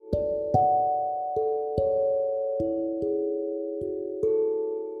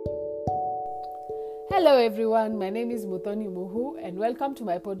Hello everyone, my name is Muthoni Muhu and welcome to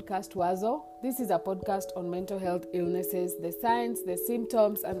my podcast Wazo. This is a podcast on mental health illnesses, the signs, the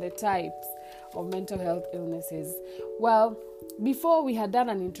symptoms and the types of mental health illnesses. Well, before we had done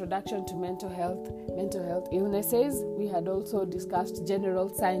an introduction to mental health illnesses, we had also discussed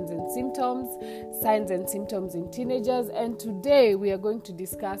general signs and symptoms in teenagers, and today we are going to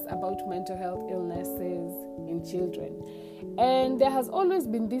discuss about mental health illnesses in children. And there has always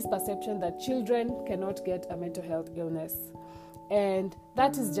been this perception that children cannot get a mental health illness. And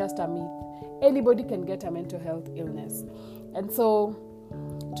that is just a myth. Anybody can get a mental health illness. And so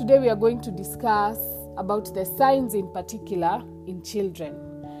today we are going to discuss about the signs in particular in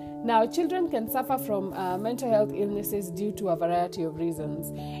children. Now, children can suffer from mental health illnesses due to a variety of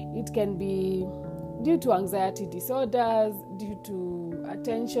reasons. It can be due to anxiety disorders, due to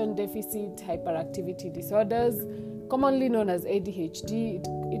attention deficit hyperactivity disorders, commonly known as ADHD.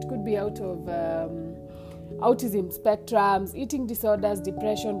 It could be out of autism spectrums, eating disorders,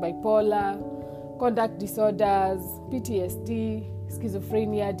 depression, bipolar, conduct disorders, PTSD,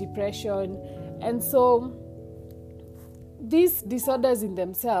 schizophrenia, depression. And so these disorders in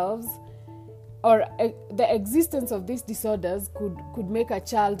themselves, or the existence of these disorders could make a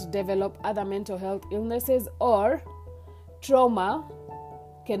child develop other mental health illnesses, or trauma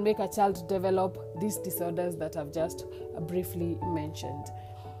can make a child develop these disorders that I've just briefly mentioned.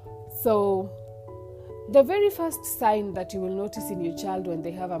 So the very first sign that you will notice in your child when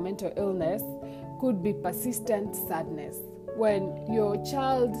they have a mental illness could be persistent sadness. When your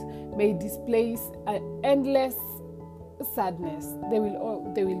child may display endless sadness, they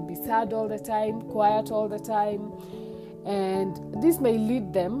will be sad all the time, quiet all the time, and this may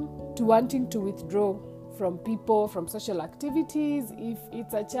lead them to wanting to withdraw from people, from social activities. If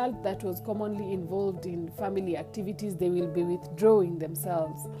it's a child that was commonly involved in family activities, they will be withdrawing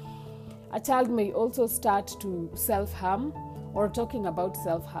themselves. A child may also start to self-harm or talking about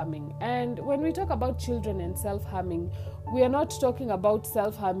self-harming. And when we talk about children and self-harming, we are not talking about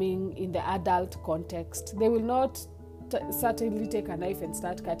self-harming in the adult context. They will not certainly take a knife and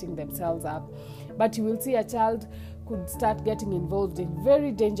start cutting themselves up, but you will see a child could start getting involved in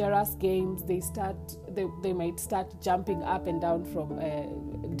very dangerous games. They might start jumping up and down from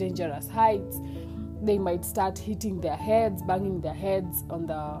dangerous heights. They might start hitting their heads, banging their heads on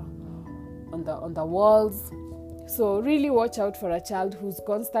the walls. So really watch out for a child who's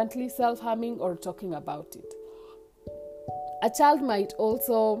constantly self-harming or talking about it. A child might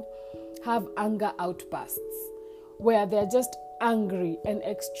also have anger outbursts, where they're just angry and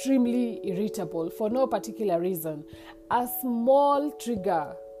extremely irritable for no particular reason. A small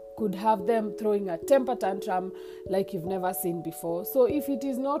trigger could have them throwing a temper tantrum like you've never seen before. So if it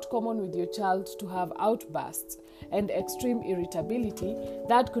is not common with your child to have outbursts and extreme irritability,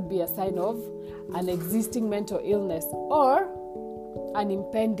 that could be a sign of an existing mental illness or an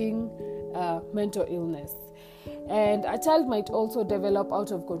impending mental illness. And a child might also develop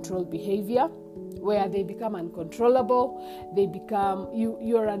out of control behavior, where they become uncontrollable,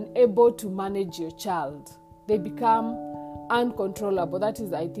 you're unable to manage your child. They become uncontrollable. That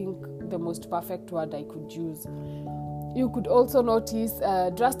is, I think, the most perfect word I could use. You could also notice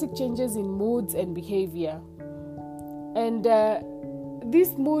drastic changes in moods and behavior. And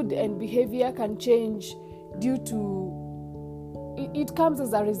this mood and behavior can change due to, it comes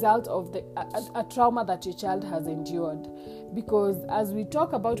as a result of a trauma that your child has endured. Because as we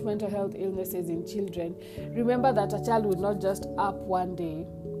talk about mental health illnesses in children, remember that a child would not just up one day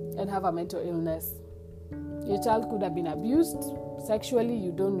and have a mental illness. Your child could have been abused sexually,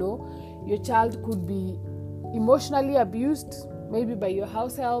 you don't know. Your child could be emotionally abused, maybe by your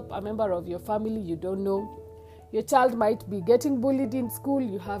house help, a member of your family, you don't know. Your child might be getting bullied in school,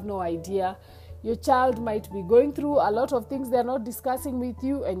 you have no idea. Your child might be going through a lot of things they're not discussing with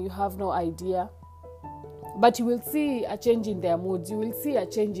you and you have no idea. But you will see a change in their moods. You will see a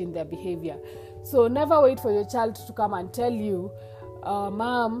change in their behavior. So never wait for your child to come and tell you,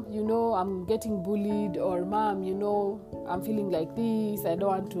 Mom, I'm getting bullied, or Mom, I'm feeling like this, I don't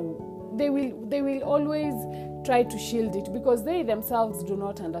want to. They will always try to shield it because they themselves do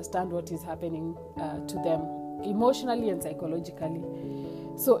not understand what is happening to them emotionally and psychologically.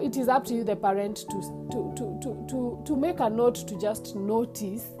 So it is up to you, the parent, to make a note to just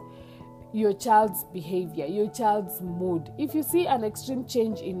notice your child's behavior, your child's mood. If you see an extreme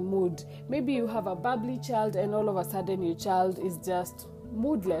change in mood, maybe you have a bubbly child and all of a sudden your child is just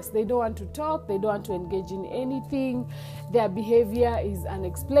moodless. They don't want to talk, they don't want to engage in anything, their behavior is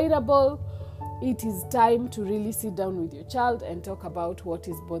unexplainable. It is time to really sit down with your child and talk about what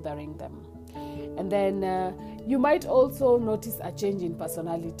is bothering them. And then you might also notice a change in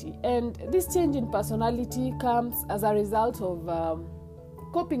personality. And this change in personality comes as a result of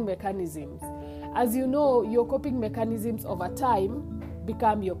coping mechanisms. As you know, your coping mechanisms over time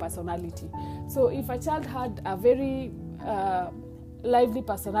become your personality. So if a child had a very lively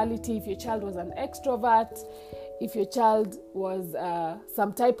personality, if your child was an extrovert, if your child was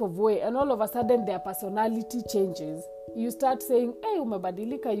some type of way, and all of a sudden their personality changes, you start saying, hey,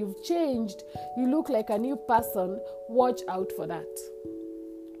 umebadilika, you've changed, you look like a new person, watch out for that.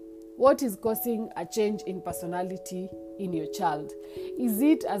 What is causing a change in personality in your child? Is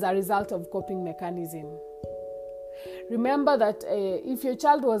it as a result of coping mechanism? Remember that if your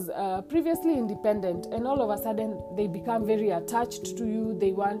child was previously independent and all of a sudden they become very attached to you,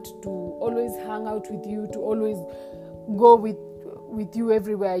 they want to always hang out with you, to always go with you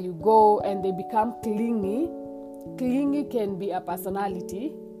everywhere you go, and they become clingy. Clingy can be a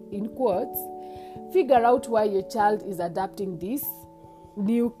personality, in quotes. Figure out why your child is adapting this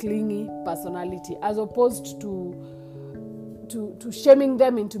new clingy personality, as opposed to shaming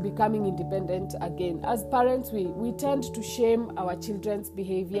them into becoming independent again. As parents, we tend to shame our children's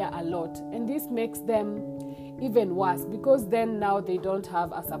behavior a lot, and this makes them even worse, because then now they don't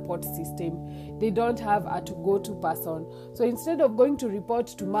have a support system, they don't have a to-go-to person. So instead of going to report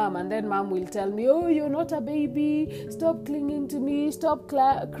to mom, and then mom will tell me, oh, you're not a baby, stop clinging to me, stop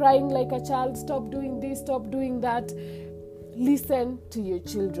crying like a child, stop doing this, stop doing that. Listen to your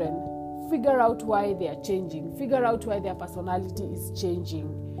children. Figure out why they are changing. Figure out why their personality is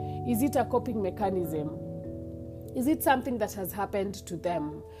changing. Is it a coping mechanism? Is it something that has happened to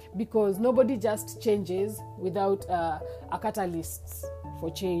them? Because nobody just changes without a catalyst for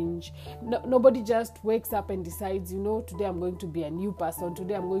change. Nobody just wakes up and decides, today I'm going to be a new person.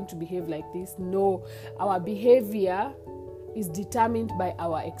 Today I'm going to behave like this. No, our behavior is determined by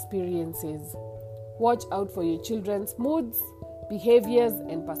our experiences. Watch out for your children's moods, behaviors,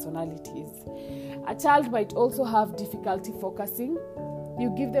 and personalities. A child might also have difficulty focusing. You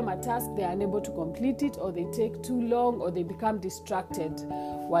give them a task, they are unable to complete it, or they take too long, or they become distracted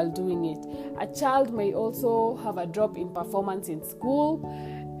while doing it. A child may also have a drop in performance in school.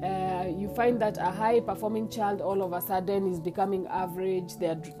 You find that a high-performing child all of a sudden is becoming average,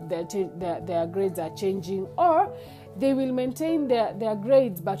 their grades are changing, or they will maintain their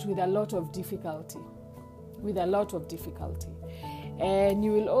grades but with a lot of difficulty. And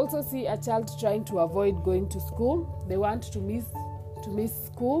you will also see a child trying to avoid going to school. They want to miss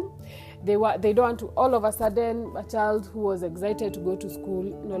school. They don't want to. All of a sudden, a child who was excited to go to school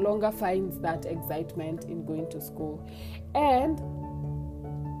no longer finds that excitement in going to school. And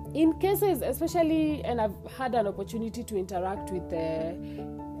in cases, especially, and I've had an opportunity to interact with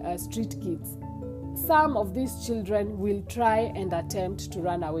street kids, some of these children will try and attempt to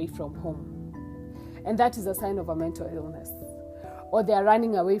run away from home. And that is a sign of a mental illness. Or they are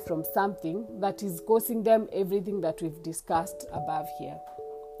running away from something that is causing them everything that we've discussed above here.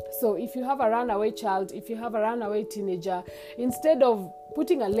 So if you have a runaway child, if you have a runaway teenager, instead of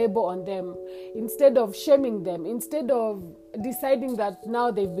putting a label on them, instead of shaming them, instead of deciding that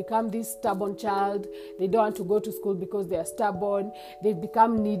now they've become this stubborn child, they don't want to go to school because they are stubborn, they've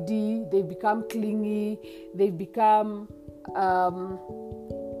become needy, they've become clingy, they've become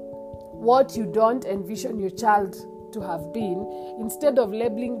what you don't envision your child to have been, instead of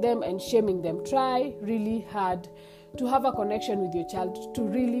labeling them and shaming them, try really hard to have a connection with your child, to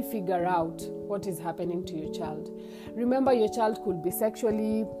really figure out what is happening to your child. Remember, your child could be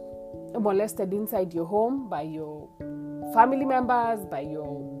sexually molested inside your home by your family members, by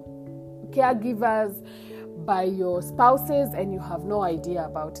your caregivers, by your spouses, and you have no idea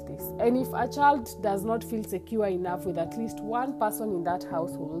about this. And if a child does not feel secure enough with at least one person in that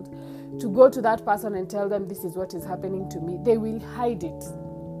household to go to that person and tell them this is what is happening to me, they will hide it.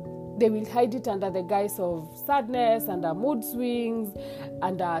 They will hide it under the guise of sadness, under mood swings,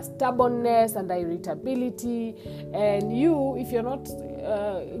 under stubbornness, under irritability. And you, if you're not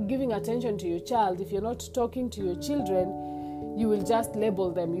giving attention to your child, if you're not talking to your children, you will just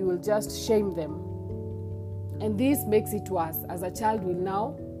label them, you will just shame them. And this makes it worse, as a child will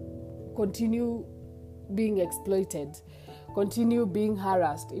now continue being exploited, continue being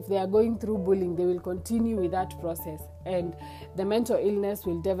harassed. If they are going through bullying, they will continue with that process, and the mental illness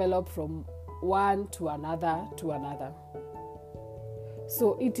will develop from one to another to another.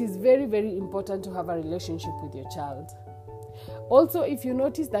 So it is very, very important to have a relationship with your child. Also, if you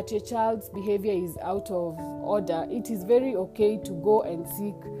notice that your child's behavior is out of order, it is very okay to go and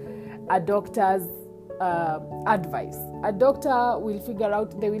seek a doctor's advice. A doctor will figure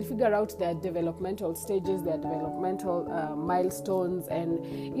out their developmental stages, their developmental milestones, and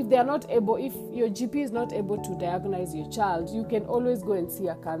if your GP is not able to diagnose your child, you can always go and see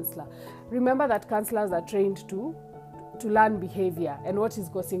a counselor. Remember that counselors are trained to learn behavior and what is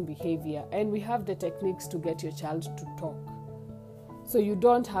causing behavior, and we have the techniques to get your child to talk. So you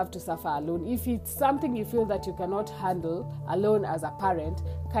don't have to suffer alone. If it's something you feel that you cannot handle alone as a parent,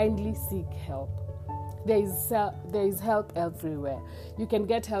 kindly seek help. There is help everywhere. You can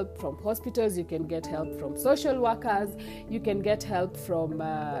get help from hospitals, you can get help from social workers, you can get help from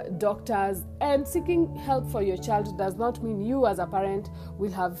doctors. And seeking help for your child does not mean you as a parent will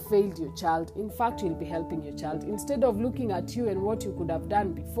have failed your child. In fact, you'll be helping your child. Instead of looking at you and what you could have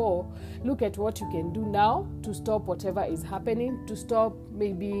done before, look at what you can do now to stop whatever is happening, to stop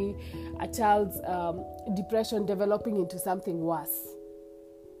maybe a child's depression developing into something worse.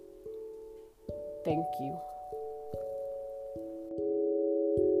 Thank you.